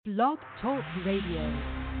Blog Talk Radio.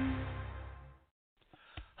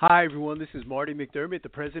 Hi, everyone. This is Marty McDermott, the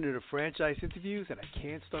president of Franchise Interviews, and I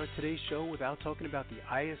can't start today's show without talking about the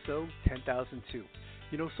ISO 10002.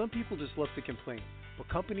 You know, some people just love to complain, but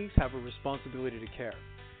companies have a responsibility to care.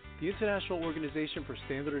 The International Organization for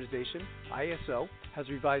Standardization, ISO, has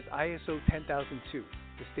revised ISO 10002,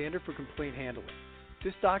 the standard for complaint handling.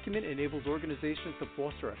 This document enables organizations to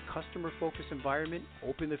foster a customer-focused environment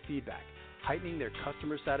open to feedback, heightening their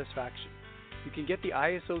customer satisfaction. You can get the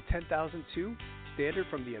ISO 10002 standard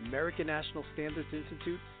from the American National Standards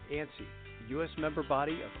Institute, ANSI, the U.S. member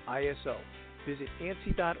body of ISO. Visit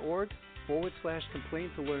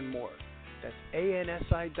ANSI.org/complain to learn more. That's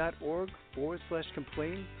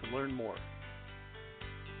ANSI.org/complain to learn more.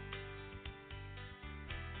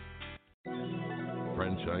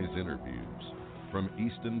 Franchise Interviews. From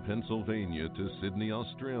Easton, Pennsylvania to Sydney,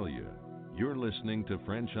 Australia, you're listening to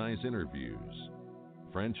Franchise Interviews.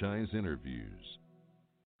 Franchise Interviews.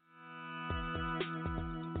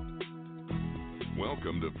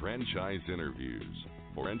 Welcome to Franchise Interviews.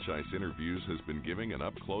 Franchise Interviews has been giving an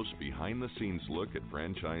up-close, behind-the-scenes look at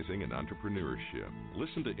franchising and entrepreneurship.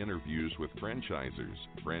 Listen to interviews with franchisers,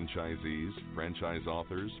 franchisees, franchise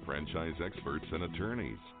authors, franchise experts, and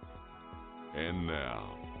attorneys. And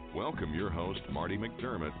now, welcome your host, Marty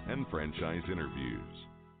McDermott, and Franchise Interviews.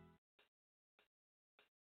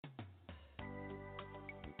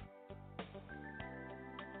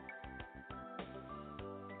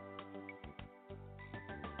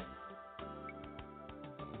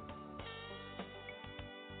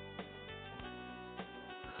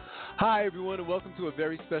 Hi, everyone, and welcome to a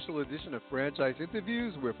very special edition of Franchise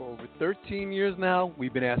Interviews, where for over 13 years now,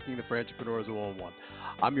 we've been asking the entrepreneurs all-in-one.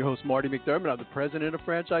 I'm your host, Marty McDermott. I'm the president of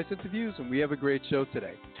Franchise Interviews, and we have a great show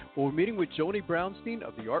today. We're meeting with Joni Brownstein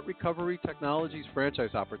of the Art Recovery Technologies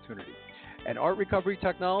franchise opportunity. And Art Recovery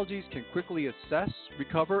Technologies can quickly assess,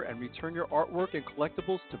 recover, and return your artwork and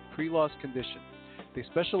collectibles to pre-loss condition. They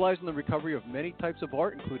specialize in the recovery of many types of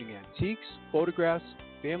art, including antiques, photographs,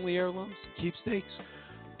 family heirlooms, keepsakes,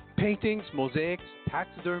 paintings, mosaics,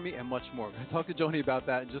 taxidermy, and much more. We're going to talk to Joni about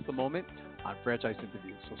that in just a moment on Franchise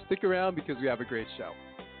Interviews. So stick around because we have a great show.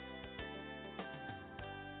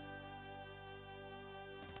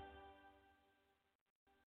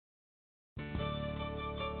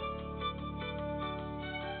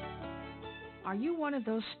 Are you one of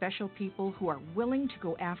those special people who are willing to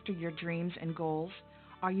go after your dreams and goals?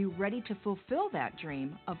 Are you ready to fulfill that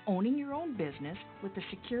dream of owning your own business with the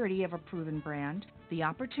security of a proven brand? The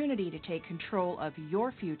opportunity to take control of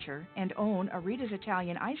your future and own a Rita's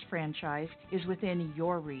Italian Ice franchise is within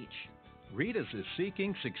your reach. Rita's is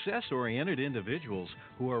seeking success-oriented individuals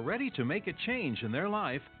who are ready to make a change in their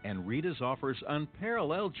life, and Rita's offers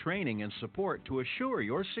unparalleled training and support to assure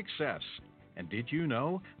your success. And did you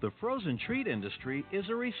know the frozen treat industry is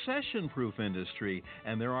a recession-proof industry,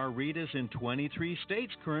 and there are Rita's in 23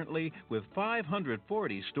 states currently with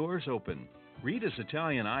 540 stores open. Rita's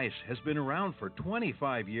Italian Ice has been around for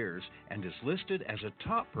 25 years and is listed as a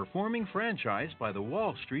top-performing franchise by the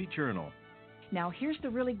Wall Street Journal. Now here's the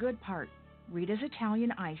really good part. Rita's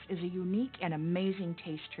Italian Ice is a unique and amazing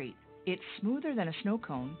taste treat. It's smoother than a snow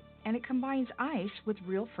cone, and it combines ice with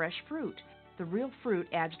real fresh fruit. The real fruit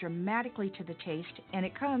adds dramatically to the taste, and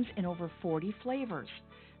it comes in over 40 flavors.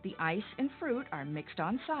 The ice and fruit are mixed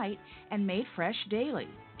on site and made fresh daily,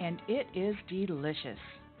 and it is delicious.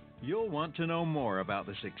 You'll want to know more about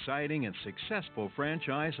this exciting and successful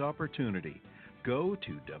franchise opportunity. Go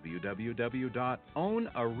to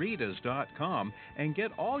www.ownaritas.com and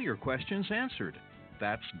get all your questions answered.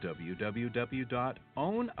 That's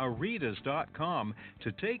www.ownaritas.com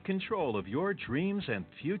to take control of your dreams and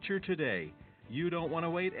future today. You don't want to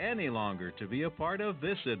wait any longer to be a part of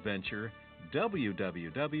this adventure.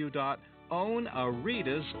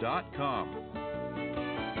 www.ownaritas.com.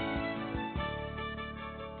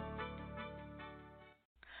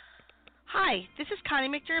 Hi, this is Connie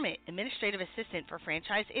McDermott, Administrative Assistant for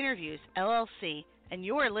Franchise Interviews, LLC, and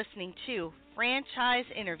you're listening to Franchise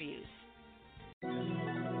Interviews.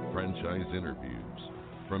 Franchise Interviews.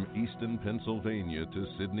 From Easton, Pennsylvania to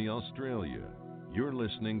Sydney, Australia, you're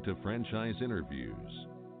listening to Franchise Interviews.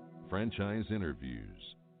 Franchise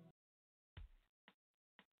Interviews.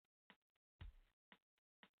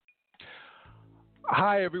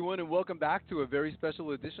 Hi, everyone, and welcome back to a very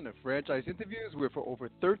special edition of Franchise Interviews, where for over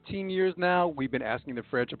 13 years now, we've been asking the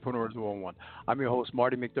Franchipreneurs one-on-one. I'm your host,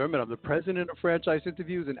 Marty McDermott. I'm the president of Franchise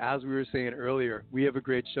Interviews, and as we were saying earlier, we have a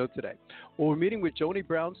great show today. Well, we're meeting with Joni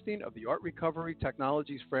Brownstein of the Art Recovery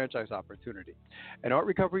Technologies franchise opportunity. And Art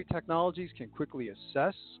Recovery Technologies can quickly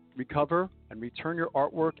assess, recover, and return your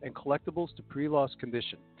artwork and collectibles to pre-loss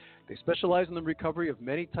condition. They specialize in the recovery of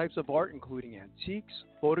many types of art, including antiques,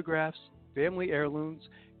 photographs, family heirlooms,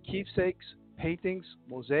 keepsakes, paintings,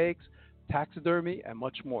 mosaics, taxidermy, and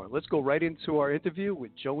much more. Let's go right into our interview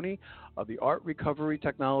with Joni of the Art Recovery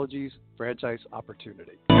Technologies franchise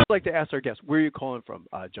opportunity. I'd like to ask our guest, where are you calling from,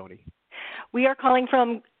 Joni? We are calling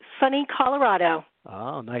from sunny Colorado.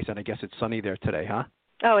 Oh, nice. And I guess it's sunny there today, huh?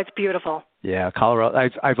 Oh, it's beautiful. Yeah, Colorado.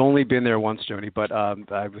 I've only been there once, Joni, but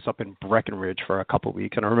I was up in Breckenridge for a couple of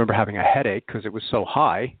weeks, and I remember having a headache because it was so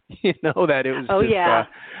high, that it was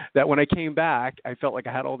that when I came back, I felt like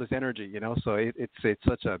I had all this energy, So it's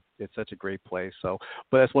such a great place. So,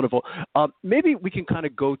 but that's wonderful. Maybe we can kind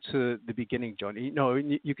of go to the beginning,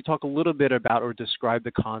 Joni. You could talk a little bit about or describe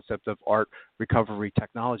the concept of art recovery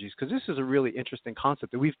technologies, because this is a really interesting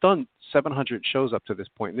concept. We've done 700 shows up to this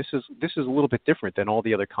point, and this is a little bit different than all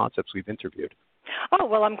the other concepts we've interviewed. Oh,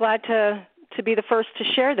 well, I'm glad to be the first to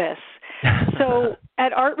share this. So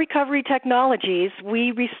at Art Recovery Technologies,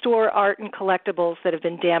 we restore art and collectibles that have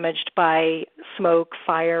been damaged by smoke,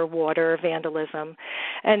 fire, water, vandalism.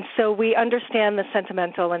 And so we understand the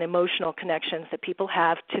sentimental and emotional connections that people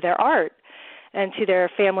have to their art and to their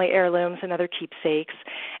family heirlooms and other keepsakes.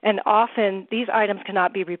 And often these items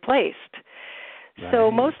cannot be replaced. Right.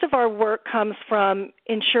 So most of our work comes from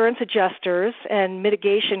insurance adjusters and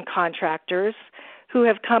mitigation contractors who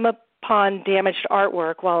have come upon damaged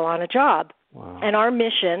artwork while on a job. Wow. And our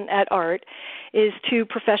mission at ART is to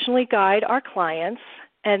professionally guide our clients,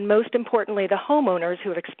 and most importantly, the homeowners who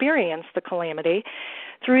have experienced the calamity,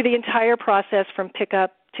 through the entire process from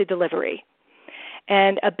pickup to delivery.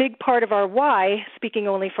 And a big part of our why, speaking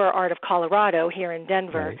only for Art of Colorado here in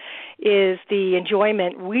Denver, right, is the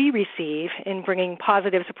enjoyment we receive in bringing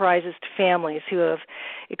positive surprises to families who have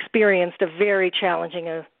experienced a very challenging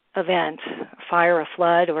event, a fire, a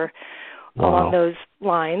flood, or along those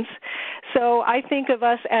lines. So I think of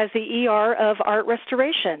us as the ER of art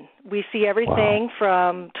restoration. We see everything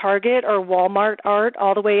from Target or Walmart art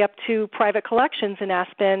all the way up to private collections in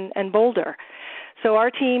Aspen and Boulder. So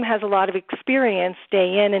our team has a lot of experience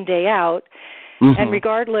day in and day out, and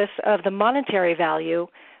regardless of the monetary value,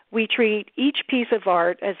 we treat each piece of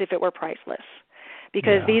art as if it were priceless,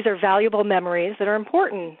 because these are valuable memories that are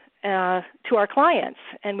important to our clients,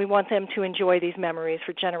 and we want them to enjoy these memories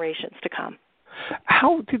for generations to come.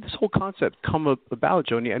 How did this whole concept come about,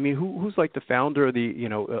 Joni? I mean, who's like the founder of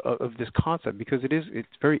of this concept? Because it's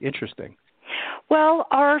very interesting. Well,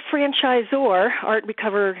 our franchisor, Art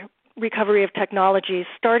Recovery of Technologies,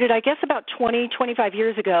 started, I guess, about 25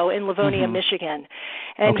 years ago in Livonia, Michigan.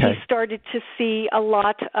 And he started to see a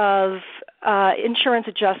lot of insurance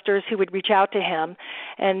adjusters who would reach out to him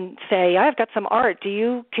and say, I've got some art.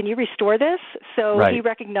 Can you restore this? So he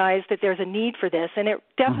recognized that there's a need for this, and it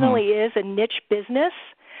definitely is a niche business.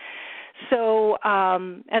 So,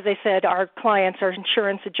 as I said, our clients are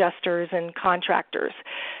insurance adjusters and contractors.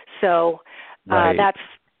 So that's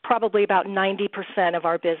probably about 90% of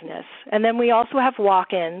our business. And then we also have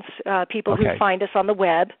walk-ins, people who find us on the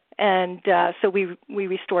web, and so we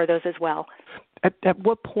restore those as well. At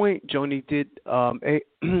what point, Joni, did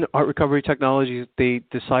Art Recovery Technologies, they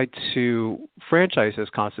decide to franchise this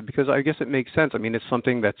concept? Because I guess it makes sense. I mean, it's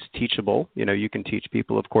something that's teachable. You can teach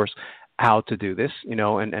people, of course, how to do this,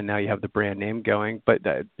 and now you have the brand name going. But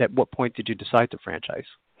at what point did you decide to franchise?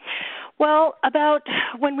 Well, about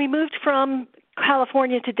when we moved from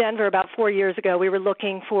California to Denver about 4 years ago, we were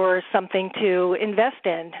looking for something to invest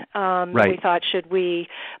in. We thought, should we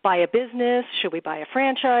buy a business? Should we buy a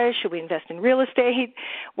franchise? Should we invest in real estate?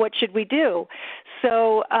 What should we do?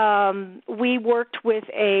 So we worked with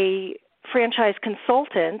a franchise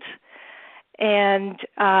consultant, and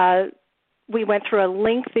we went through a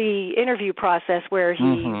lengthy interview process where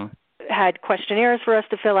he had questionnaires for us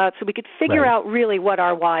to fill out so we could figure out really what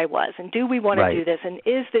our why was, and do we want to do this, and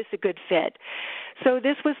is this a good fit? So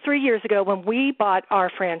this was 3 years ago when we bought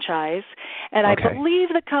our franchise, and I believe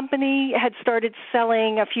the company had started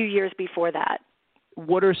selling a few years before that.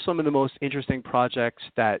 What are some of the most interesting projects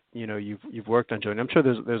that you've worked on, Joni? I'm sure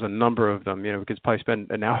there's a number of them. We could probably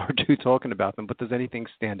spend an hour or two talking about them, but does anything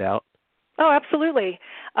stand out? Oh, absolutely.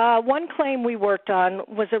 One claim we worked on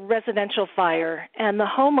was a residential fire, and the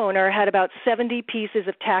homeowner had about 70 pieces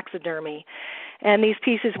of taxidermy. And these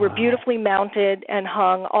pieces were beautifully mounted and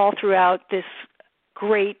hung all throughout this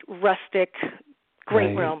great rustic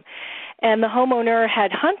great room. And the homeowner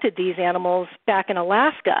had hunted these animals back in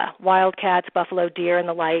Alaska, wildcats, buffalo deer, and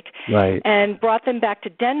the like, and brought them back to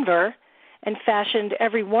Denver and fashioned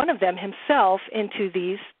every one of them himself into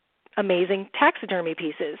these amazing taxidermy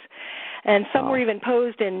pieces. And some were even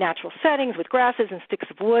posed in natural settings with grasses and sticks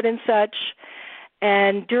of wood and such.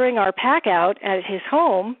 And during our pack out at his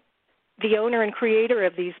home, the owner and creator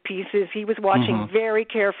of these pieces, he was watching very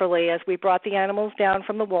carefully as we brought the animals down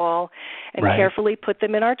from the wall and carefully put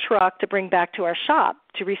them in our truck to bring back to our shop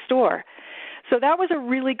to restore. So that was a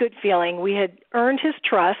really good feeling. We had earned his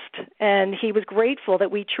trust, and he was grateful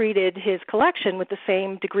that we treated his collection with the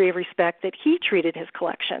same degree of respect that he treated his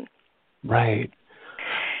collection. Right.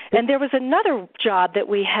 And there was another job that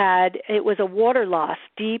we had. It was a water loss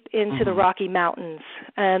deep into the Rocky Mountains.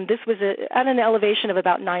 And this was at an elevation of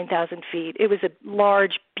about 9,000 feet. It was a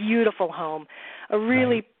large, beautiful home, a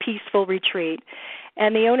really peaceful retreat.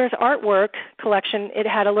 And the owner's artwork collection, it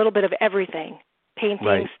had a little bit of everything,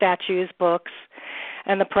 paintings, statues, books.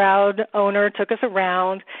 And the proud owner took us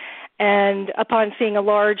around. And upon seeing a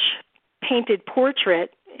large painted portrait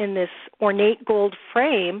in this ornate gold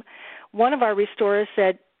frame, one of our restorers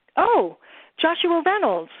said, "Oh, Joshua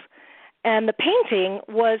Reynolds." And the painting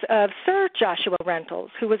was of Sir Joshua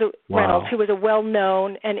Reynolds, who was a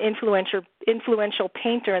well-known and influential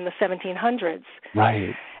painter in the 1700s.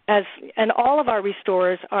 Right. And all of our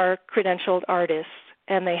restorers are credentialed artists,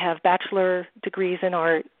 and they have bachelor degrees in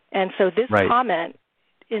art. And so this comment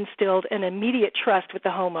instilled an immediate trust with the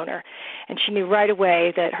homeowner, and she knew right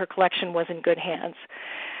away that her collection was in good hands.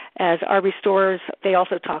 As our restorers, they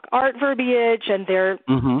also talk art verbiage, and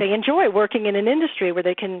they enjoy working in an industry where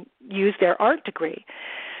they can use their art degree.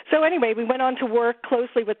 So anyway, we went on to work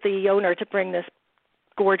closely with the owner to bring this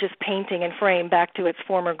gorgeous painting and frame back to its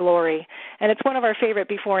former glory. And it's one of our favorite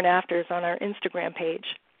before and afters on our Instagram page.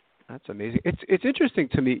 That's amazing. It's interesting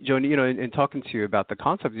to me, Joni, in talking to you about the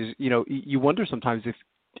concept, is, you wonder sometimes if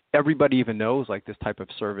everybody even knows like this type of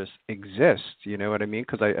service exists, you know what I mean?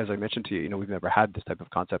 Because as I mentioned to you, we've never had this type of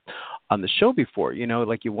concept on the show before,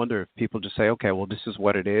 like you wonder if people just say, okay, well, this is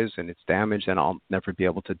what it is and it's damaged and I'll never be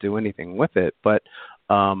able to do anything with it. But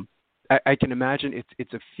I can imagine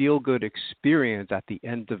it's a feel-good experience at the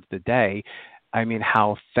end of the day. I mean,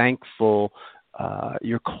 how thankful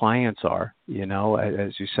your clients are,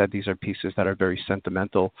 as you said, these are pieces that are very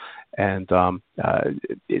sentimental. And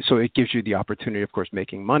so it gives you the opportunity, of course,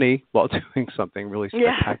 making money while doing something really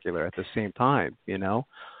spectacular at the same time,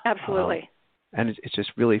 Absolutely. And it's just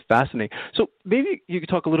really fascinating. So maybe you could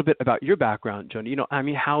talk a little bit about your background, Joni.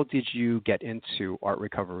 How did you get into art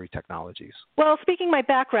recovery technologies? Well, speaking my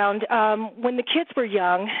background, when the kids were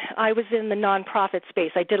young, I was in the nonprofit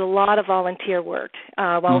space. I did a lot of volunteer work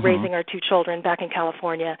while raising our two children back in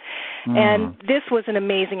California. And this was an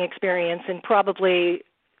amazing experience and probably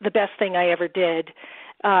the best thing I ever did.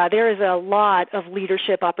 There is a lot of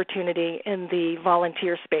leadership opportunity in the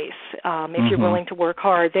volunteer space. If you're willing to work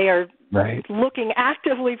hard, they are looking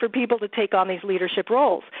actively for people to take on these leadership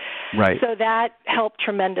roles. So that helped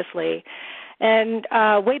tremendously. And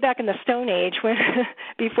way back in the Stone Age,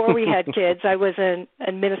 before we had kids, I was an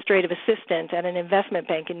administrative assistant at an investment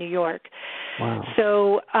bank in New York. Wow.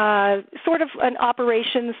 So sort of an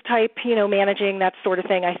operations type, managing that sort of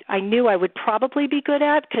thing, I knew I would probably be good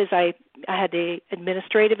at because I had the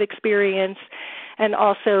administrative experience and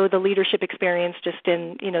also the leadership experience just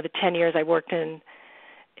in, the 10 years I worked in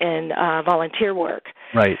volunteer work.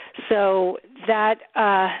 So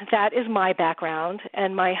that is my background.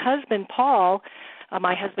 And my husband, Paul,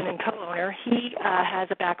 my husband and co-owner, he has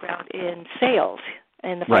a background in sales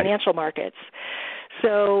in the financial markets.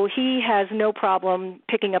 So he has no problem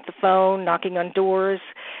picking up the phone, knocking on doors,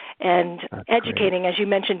 and educating. As you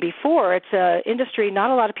mentioned before, it's an industry not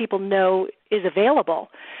a lot of people know is available.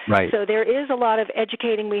 So there is a lot of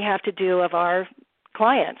educating we have to do of our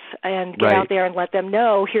clients and get out there and let them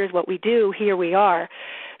know, here's what we do, here we are.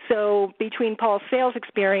 So between Paul's sales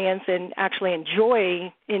experience and actually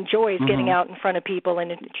enjoys getting out in front of people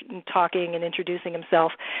and talking and introducing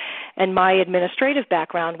himself, and my administrative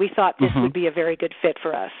background, we thought this would be a very good fit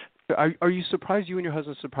for us. Are you surprised, you and your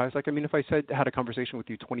husband surprised? If I had a conversation with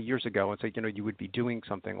you 20 years ago and said, you would be doing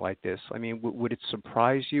something like this, would it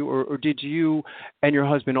surprise you? Or did you and your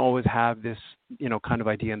husband always have this, kind of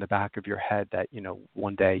idea in the back of your head that,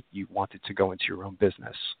 one day you wanted to go into your own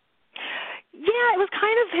business? Yeah, it was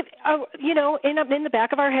kind of, in the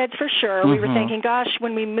back of our heads for sure. We were thinking, gosh,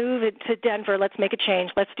 when we move it to Denver, let's make a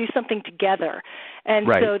change. Let's do something together. And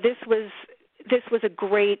so this was a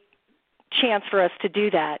great chance for us to do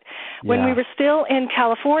that. When we were still in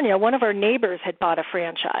California, one of our neighbors had bought a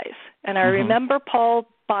franchise. And I remember Paul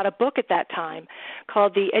bought a book at that time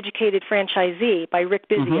called The Educated Franchisee by Rick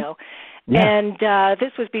Bizio. And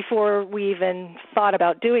this was before we even thought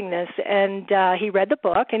about doing this. And he read the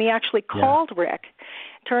book, and he actually called Rick.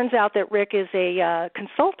 Turns out that Rick is a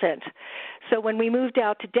consultant. So when we moved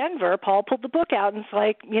out to Denver, Paul pulled the book out and was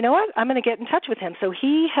like, you know what, I'm going to get in touch with him. So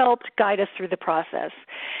he helped guide us through the process.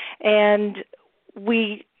 And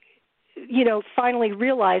we, finally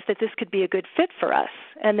realized that this could be a good fit for us.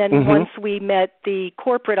 And then once we met the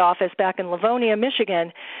corporate office back in Livonia,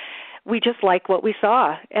 Michigan, we just liked what we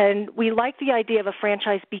saw. And we liked the idea of a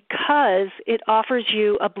franchise because it offers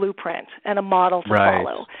you a blueprint and a model to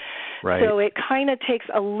follow. Right. So it kind of takes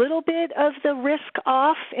a little bit of the risk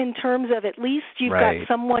off in terms of at least you've got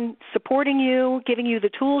someone supporting you, giving you the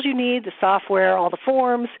tools you need, the software, all the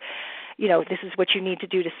forms. This is what you need to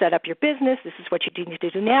do to set up your business. This is what you need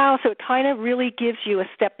to do now. So it kind of really gives you a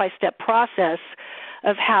step-by-step process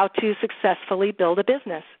of how to successfully build a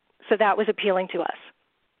business. So that was appealing to us.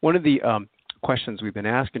 One of the questions we've been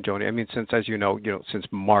asking, Joni, since, as since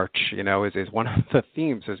March, is one of the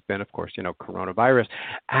themes has been, of course, coronavirus.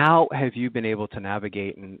 How have you been able to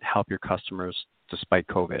navigate and help your customers despite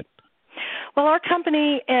COVID? Well, our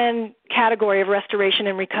company and category of restoration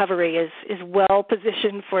and recovery is well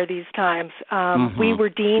positioned for these times. We were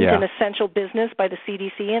deemed an essential business by the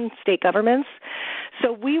CDC and state governments,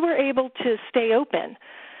 so we were able to stay open.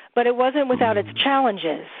 But it wasn't without its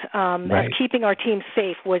challenges, as keeping our team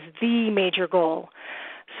safe was the major goal.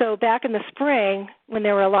 So back in the spring, when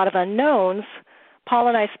there were a lot of unknowns, Paul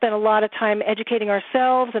and I spent a lot of time educating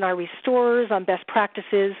ourselves and our restorers on best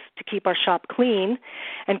practices to keep our shop clean.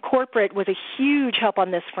 And corporate was a huge help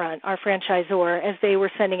on this front, our franchisor, as they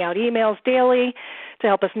were sending out emails daily to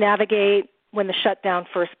help us navigate when the shutdown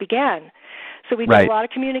first began. So we did a lot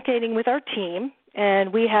of communicating with our team,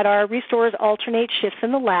 and we had our restorers alternate shifts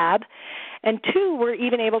in the lab. And 2 were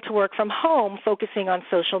even able to work from home, focusing on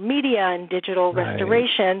social media and digital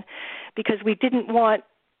restoration, because we didn't want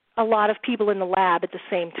a lot of people in the lab at the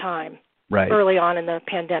same time early on in the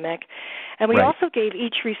pandemic. And we also gave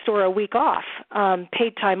each restorer a week off,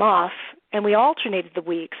 paid time off, and we alternated the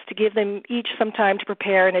weeks to give them each some time to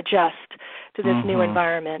prepare and adjust to this new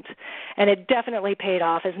environment. And it definitely paid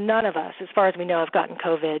off, as none of us, as far as we know, have gotten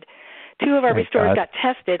COVID. 2 of our restorers got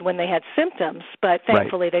tested when they had symptoms, but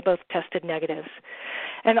thankfully they both tested negative.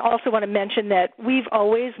 And I also want to mention that we've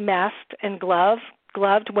always masked and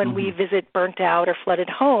gloved when we visit burnt out or flooded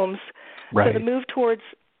homes. So the move towards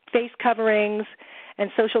face coverings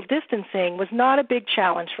and social distancing was not a big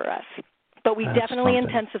challenge for us. But we definitely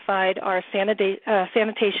intensified our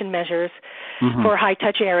sanitation measures for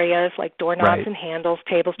high-touch areas like doorknobs and handles,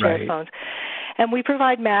 tables, chairs, phones. And we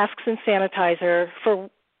provide masks and sanitizer for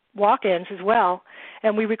walk-ins as well.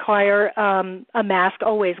 And we require a mask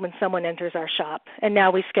always when someone enters our shop. And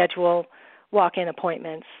now we schedule walk-in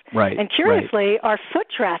appointments. And curiously, our foot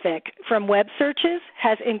traffic from web searches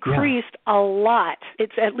has increased a lot.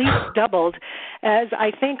 It's at least doubled, as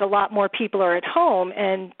I think a lot more people are at home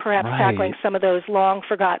and perhaps tackling some of those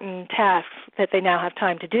long-forgotten tasks that they now have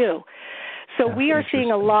time to do. So we are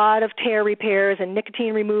seeing a lot of tear repairs and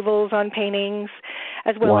nicotine removals on paintings,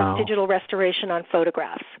 as well as digital restoration on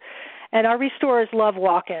photographs. And our restorers love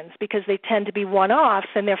walk-ins because they tend to be one-offs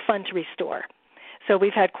and they're fun to restore. So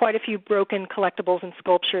we've had quite a few broken collectibles and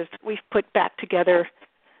sculptures that we've put back together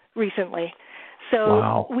recently.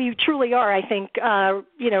 So we truly are, I think,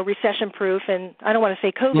 recession-proof, and I don't want to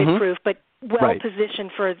say COVID-proof, but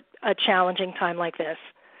well-positioned for a challenging time like this.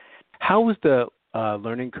 How was the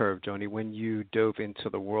learning curve, Joni, when you dove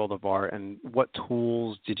into the world of art, and what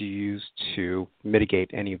tools did you use to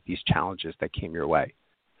mitigate any of these challenges that came your way?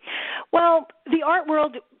 Well, the art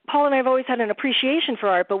world, Paul and I have always had an appreciation for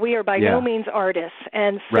art, but we are by no means artists.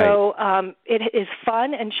 And so it is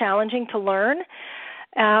fun and challenging to learn.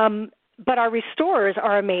 But our restorers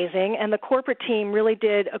are amazing, and the corporate team really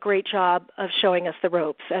did a great job of showing us the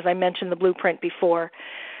ropes, as I mentioned the blueprint before.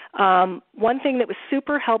 One thing that was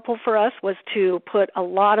super helpful for us was to put a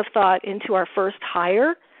lot of thought into our first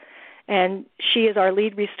hire, and she is our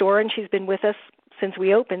lead restorer, and she's been with us since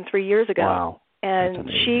we opened 3 years ago. Wow. And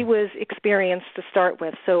she was experienced to start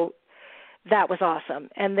with, so that was awesome.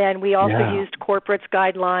 And then we also used corporate's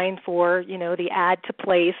guideline for, the ad to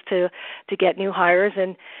place to get new hires.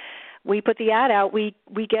 And we put the ad out. We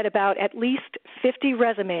get about at least 50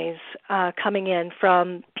 resumes coming in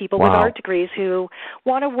from people with art degrees who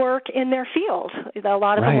want to work in their field. A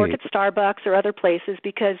lot of them work at Starbucks or other places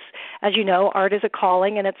because, as you know, art is a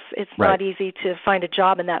calling, and it's not easy to find a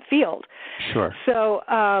job in that field. Sure. So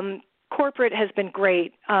corporate has been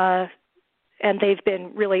great, and they've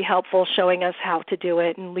been really helpful showing us how to do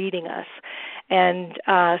it and leading us. And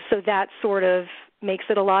so that sort of makes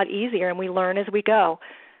it a lot easier, and we learn as we go.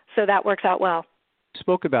 So that works out well. You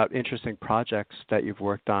spoke about interesting projects that you've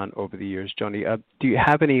worked on over the years, Joni. Do you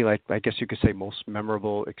have any, like, I guess you could say, most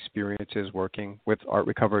memorable experiences working with art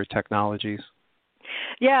recovery technologies?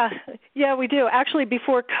 Yeah, we do. Actually,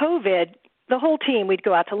 before COVID, the whole team, we'd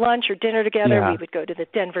go out to lunch or dinner together. Yeah. We would go to the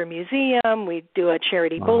Denver Museum. We'd do a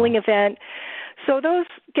charity bowling event. So those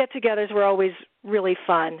get-togethers were always really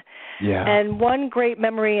fun. Yeah. And one great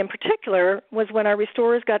memory in particular was when our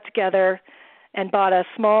restorers got together and bought a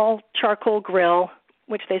small charcoal grill,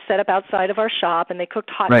 which they set up outside of our shop, and they cooked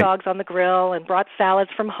hot dogs on the grill and brought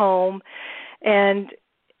salads from home. And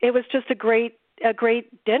it was just a great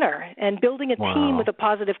dinner, and building a team with a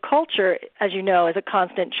positive culture, as you know, is a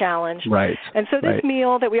constant challenge. Right. And so this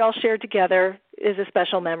meal that we all shared together is a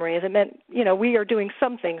special memory, as it meant, we are doing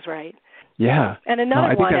some things right. Yeah. And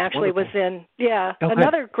another one actually wonderful.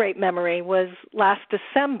 Another great memory was last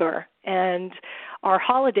December, and our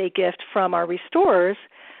holiday gift from our restorers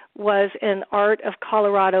was an Art of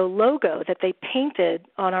Colorado logo that they painted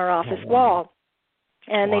on our office wall.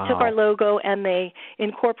 And they took our logo and they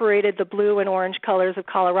incorporated the blue and orange colors of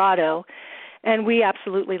Colorado, and we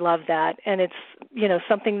absolutely love that. And it's,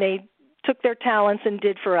 something they took their talents and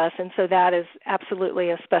did for us, and so that is absolutely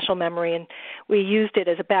a special memory, and we used it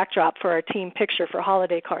as a backdrop for our team picture for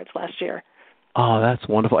holiday cards last year. Oh, that's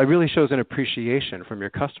wonderful. It really shows an appreciation from your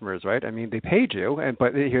customers, right? I mean, they paid you,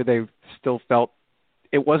 but here they still felt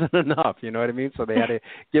it wasn't enough, you know what I mean? So they had to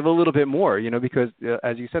give a little bit more, because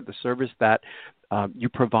as you said, the service that you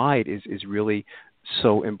provide is really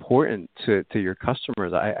so important to your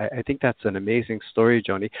customers. I think that's an amazing story,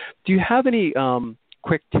 Joni. Do you have any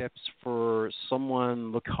quick tips for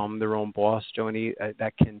someone become their own boss, Joni,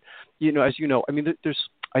 that can, as you know, I mean,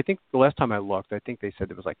 I think the last time I looked, I think they said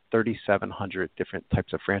there was like 3,700 different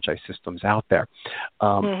types of franchise systems out there.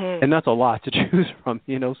 And that's a lot to choose from,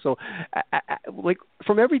 So like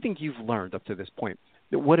from everything you've learned up to this point,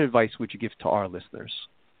 what advice would you give to our listeners?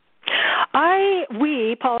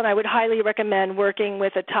 Paul and I would highly recommend working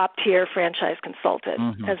with a top-tier franchise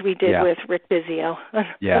consultant, as we did with Rick Bizio.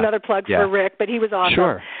 Another plug for Rick, but he was awesome.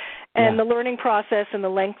 Sure. And the learning process and the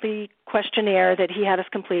lengthy questionnaire that he had us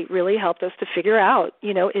complete really helped us to figure out,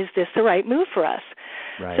 is this the right move for us?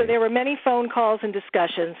 Right. So there were many phone calls and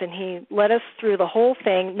discussions, and he led us through the whole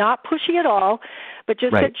thing, not pushy at all, but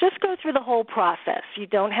just said, just go through the whole process. You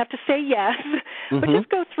don't have to say yes, but just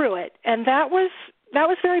go through it. And that was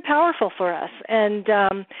very powerful for us. And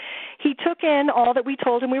he took in all that we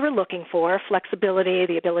told him we were looking for: flexibility,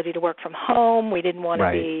 the ability to work from home. We didn't want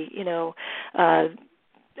to be,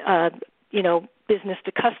 business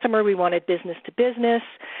to customer. We wanted business to business.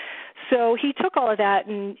 So he took all of that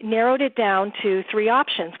and narrowed it down to 3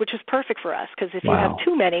 options, which is perfect for us, because if you have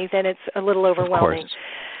too many, then it's a little overwhelming. Of course.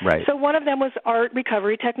 Right. So one of them was art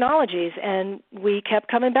recovery technologies, and we kept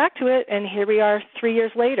coming back to it, and here we are 3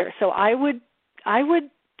 years later. So I would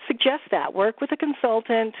suggest that. Work with a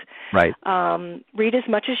consultant. Right. Read as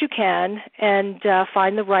much as you can, and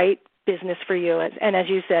find the right business for you. And as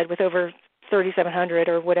you said, with over 3,700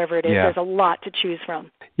 or whatever it is, there's a lot to choose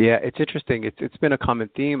from. Yeah, it's interesting. It's been a common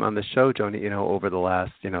theme on the show, Joni, over the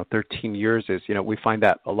last, 13 years is, we find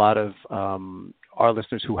that a lot of our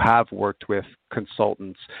listeners who have worked with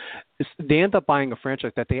consultants, they end up buying a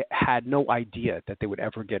franchise that they had no idea that they would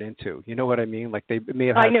ever get into. You know what I mean? Like they may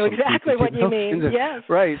have had I know exactly what you mean. Yes.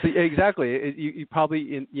 Right. So, exactly. You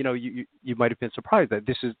probably, you might have been surprised that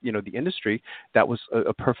this is, the industry that was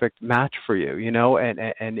a perfect match for you,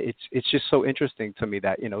 and it's just so interesting to me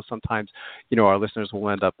that, sometimes, our listeners will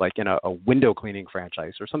end up like in a window cleaning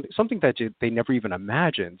franchise or something that they never even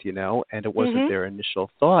imagined, and it wasn't their initial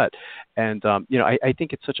thought. And, I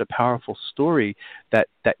think it's such a powerful story that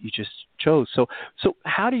you just chose. So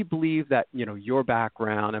how do you believe that, your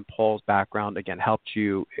background and Paul's background, again, helped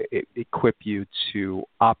you equip you to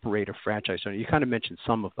operate a franchise? So you kind of mentioned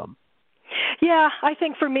some of them. Yeah, I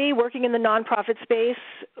think for me, working in the nonprofit space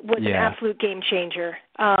was an absolute game changer.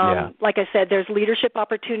 Like I said, there's leadership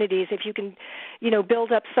opportunities if you can,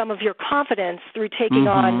 build up some of your confidence through taking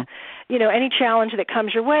on, any challenge that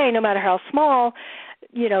comes your way, no matter how small.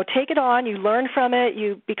 Take it on, you learn from it,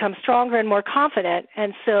 you become stronger and more confident.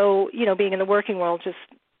 And so, being in the working world just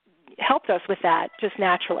helped us with that just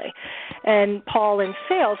naturally. And Paul in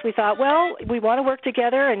sales, we thought, well, we want to work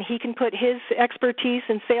together, and he can put his expertise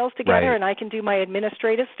in sales together, and I can do my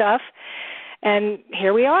administrative stuff. And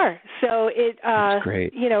here we are. So it,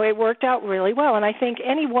 it worked out really well. And I think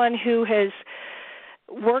anyone who has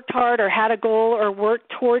worked hard or had a goal or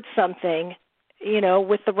worked towards something,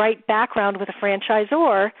 with the right background with a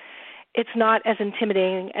franchisor, it's not as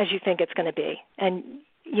intimidating as you think it's going to be. And,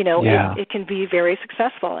 it can be very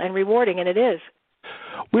successful and rewarding, and it is.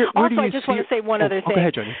 I just want to say one other thing. Go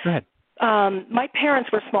ahead, Joni. Go ahead. My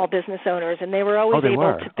parents were small business owners, and they were always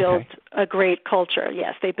able to build a great culture.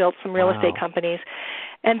 Yes, they built some real estate companies.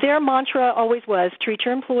 And their mantra always was treat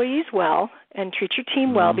your employees well and treat your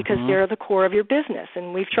team well because they're the core of your business,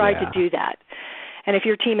 and we've tried to do that. And if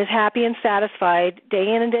your team is happy and satisfied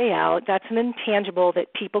day in and day out, that's an intangible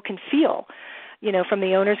that people can feel, from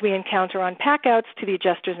the owners we encounter on packouts to the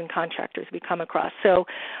adjusters and contractors we come across. So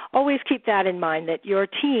always keep that in mind, that your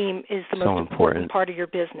team is the most important part of your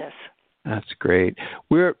business. That's great.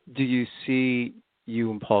 Where do you see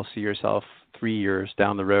you and Paul see yourself 3 years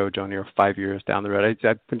down the road, Joni, or 5 years down the road?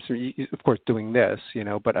 I've been, of course, doing this,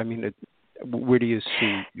 but I mean, where do you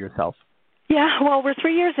see yourself? Yeah, well, we're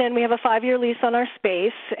 3 years in. We have a 5-year lease on our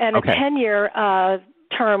space and a 10-year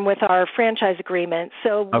term with our franchise agreement.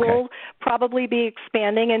 So we'll probably be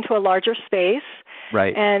expanding into a larger space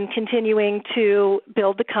and continuing to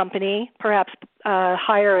build the company, perhaps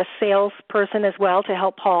hire a salesperson as well to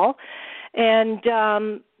help Paul. And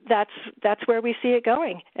that's where we see it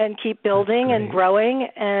going, and keep building and growing.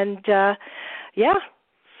 And,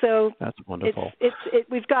 so that's wonderful.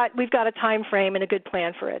 We've got a time frame and a good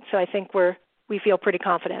plan for it. So I think we feel pretty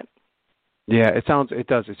confident. Yeah, it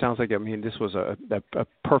does. It sounds like, this was a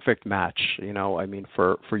perfect match,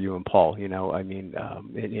 for you and Paul,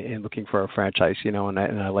 in looking for a franchise, and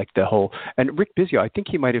I like the whole, and Rick Bizio, I think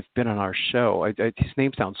he might have been on our show. His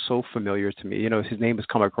name sounds so familiar to me. His name has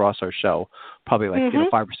come across our show probably 5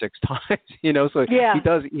 or 6 times, so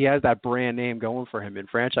he has that brand name going for him in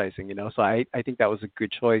franchising, so I think that was a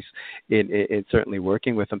good choice in certainly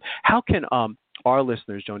working with him. How can, our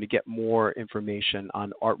listeners, Joni, get more information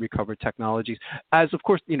on Art Recovered Technologies, as of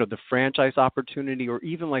course, the franchise opportunity or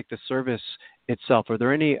even like the service itself? Are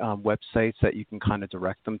there any websites that you can kind of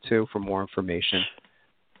direct them to for more information?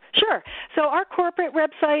 Sure. So our corporate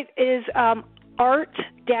website is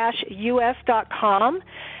art-us.com.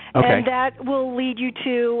 And that will lead you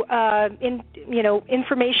to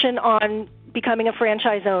information on becoming a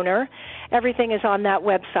franchise owner. Everything is on that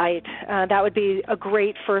website. That would be a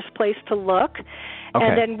great first place to look.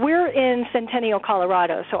 And then we're in Centennial,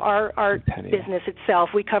 Colorado. So our art business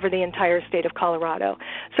itself, we cover the entire state of Colorado.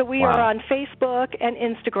 So we are on Facebook and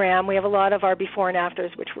Instagram. We have a lot of our before and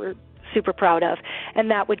afters, which we're super proud of.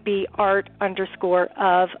 And that would be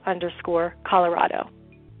art_of_Colorado.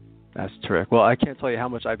 That's terrific. Well, I can't tell you how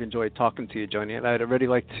much I've enjoyed talking to you, Joni, and I'd already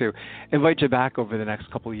like to invite you back over the next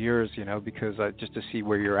couple of years, because just to see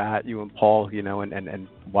where you're at, you and Paul, and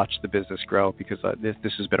watch the business grow, because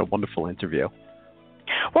this has been a wonderful interview.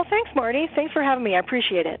 Well, thanks, Marty. Thanks for having me. I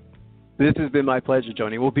appreciate it. This has been my pleasure,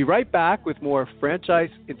 Joni. We'll be right back with more franchise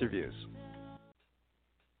interviews.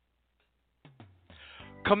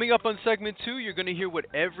 Coming up on segment 2, you're going to hear what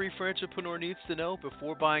every franchipreneur needs to know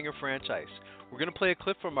before buying a franchise. We're going to play a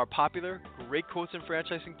clip from our popular Great Quotes in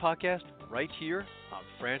Franchising podcast right here on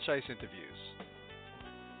Franchise Interviews.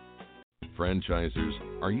 Franchisers,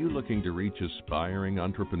 are you looking to reach aspiring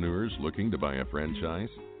entrepreneurs looking to buy a franchise?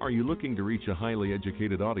 Are you looking to reach a highly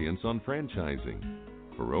educated audience on franchising?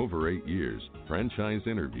 For over 8 years, Franchise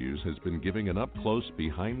Interviews has been giving an up-close,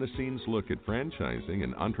 behind-the-scenes look at franchising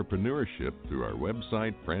and entrepreneurship through our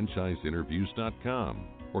website, franchiseinterviews.com,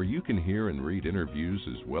 where you can hear and read interviews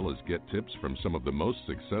as well as get tips from some of the most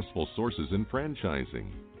successful sources in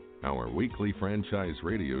franchising. Our weekly franchise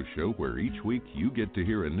radio show, where each week you get to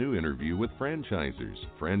hear a new interview with franchisers,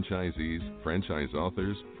 franchisees, franchise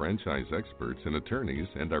authors, franchise experts, and attorneys,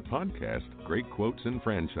 and our podcast, Great Quotes in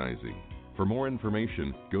Franchising. For more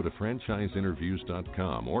information, go to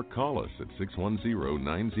franchiseinterviews.com or call us at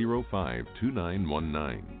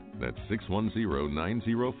 610-905-2919. That's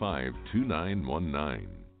 610-905-2919.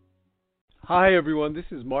 Hi, everyone. This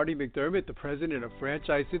is Marty McDermott, the president of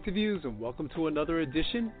Franchise Interviews, and welcome to another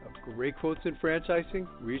edition of Great Quotes in Franchising,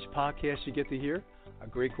 where each podcast you get to hear a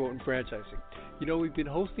great quote in franchising. We've been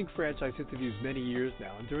hosting Franchise Interviews many years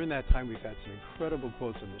now, and during that time, we've had some incredible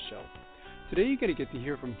quotes on the show. Today you're going to get to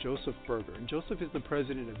hear from Joseph Berger, and Joseph is the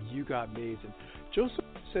president of You Got Maids. And Joseph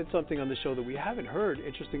said something on the show that we haven't heard,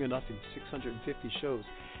 interesting enough, in 650 shows.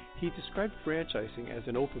 He described franchising as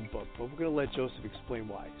an open book, but we're going to let Joseph explain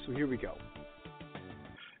why. So here we go.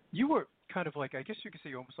 You were kind of like, I guess you could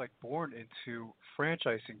say, almost like born into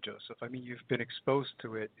franchising, Joseph. I mean, you've been exposed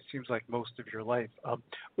to it, it seems like, most of your life.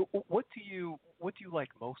 What do you like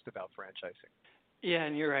most about franchising? Yeah,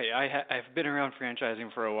 and you're right. I've been around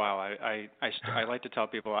franchising for a while. I like to tell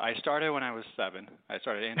people I started when I was 7. I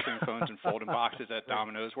started answering phones and folding boxes at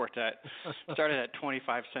Domino's. Started at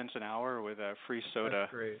 25 cents an hour with a free soda,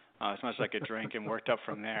 as much as I could drink, and worked up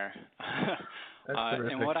from there.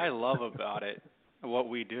 And what I love about it, what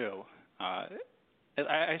we do,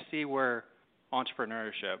 I see where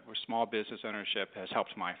entrepreneurship, where small business ownership has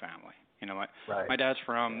helped my family. You know, my dad's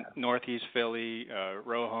from Northeast Philly,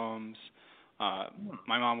 row homes.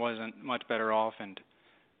 My mom wasn't much better off, and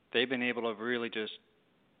they've been able to really just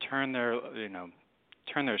turn their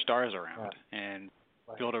stars around and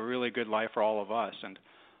build a really good life for all of us. And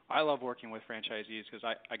I love working with franchisees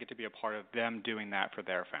because I get to be a part of them doing that for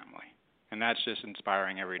their family, and that's just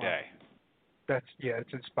inspiring every day.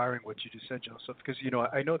 It's inspiring what you just said, Joseph, because,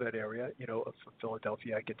 I know that area, of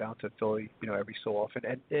Philadelphia. I get down to Philly, every so often.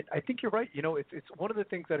 And I think you're right. It's one of the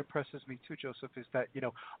things that impresses me too, Joseph, is that,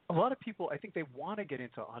 a lot of people, I think they want to get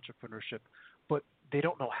into entrepreneurship, but they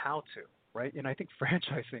don't know how to, right? And I think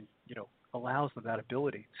franchising, allows them that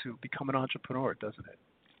ability to become an entrepreneur, doesn't it?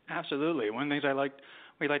 Absolutely. One of the things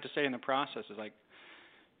we like to say in the process is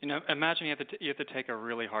imagine you have to take a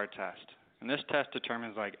really hard test. And this test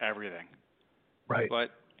determines everything. Right. But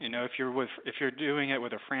if you're doing it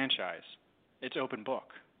with a franchise, it's open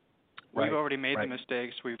book. We've already made the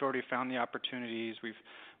mistakes. We've already found the opportunities.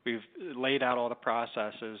 We've laid out all the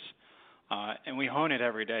processes, and we hone it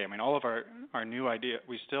every day. I mean, all of our new idea,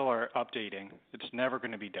 we still are updating. It's never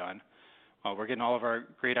going to be done. We're getting all of our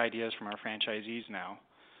great ideas from our franchisees now.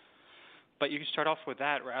 But you can start off with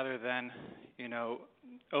that rather than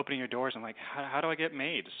opening your doors and how do I get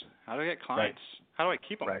maids? How do I get clients? How do I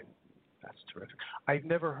keep them? Right. That's terrific. I've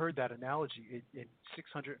never heard that analogy in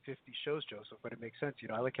 650 shows, Joseph, but it makes sense.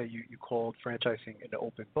 I like how you called franchising an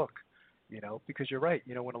open book, because you're right.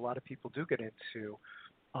 When a lot of people do get into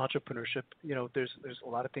entrepreneurship, there's a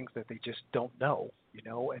lot of things that they just don't know,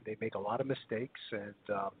 and they make a lot of mistakes, and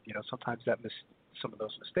sometimes some of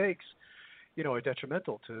those mistakes, are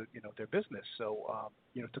detrimental to their business. So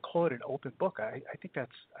to call it an open book, I think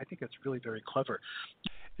that's really very clever.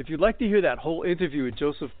 If you'd like to hear that whole interview with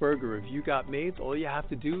Joseph Berger of You Got Maids, all you have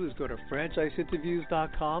to do is go to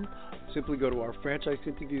franchiseinterviews.com. Simply go to our franchise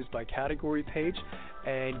interviews by category page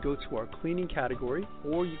and go to our cleaning category,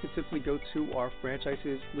 or you can simply go to our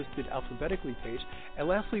franchises listed alphabetically page. And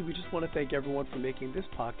lastly, we just want to thank everyone for making this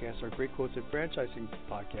podcast, our Great Quotes in Franchising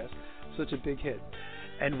podcast, such a big hit.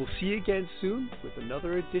 And we'll see you again soon with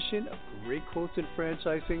another edition of Great Quotes in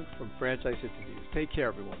Franchising from Franchise Interviews. Take care,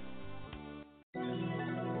 everyone.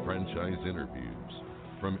 Franchise Interviews.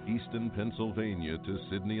 From Easton, Pennsylvania to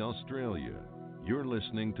Sydney, Australia, you're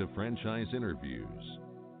listening to Franchise Interviews.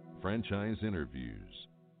 Franchise Interviews.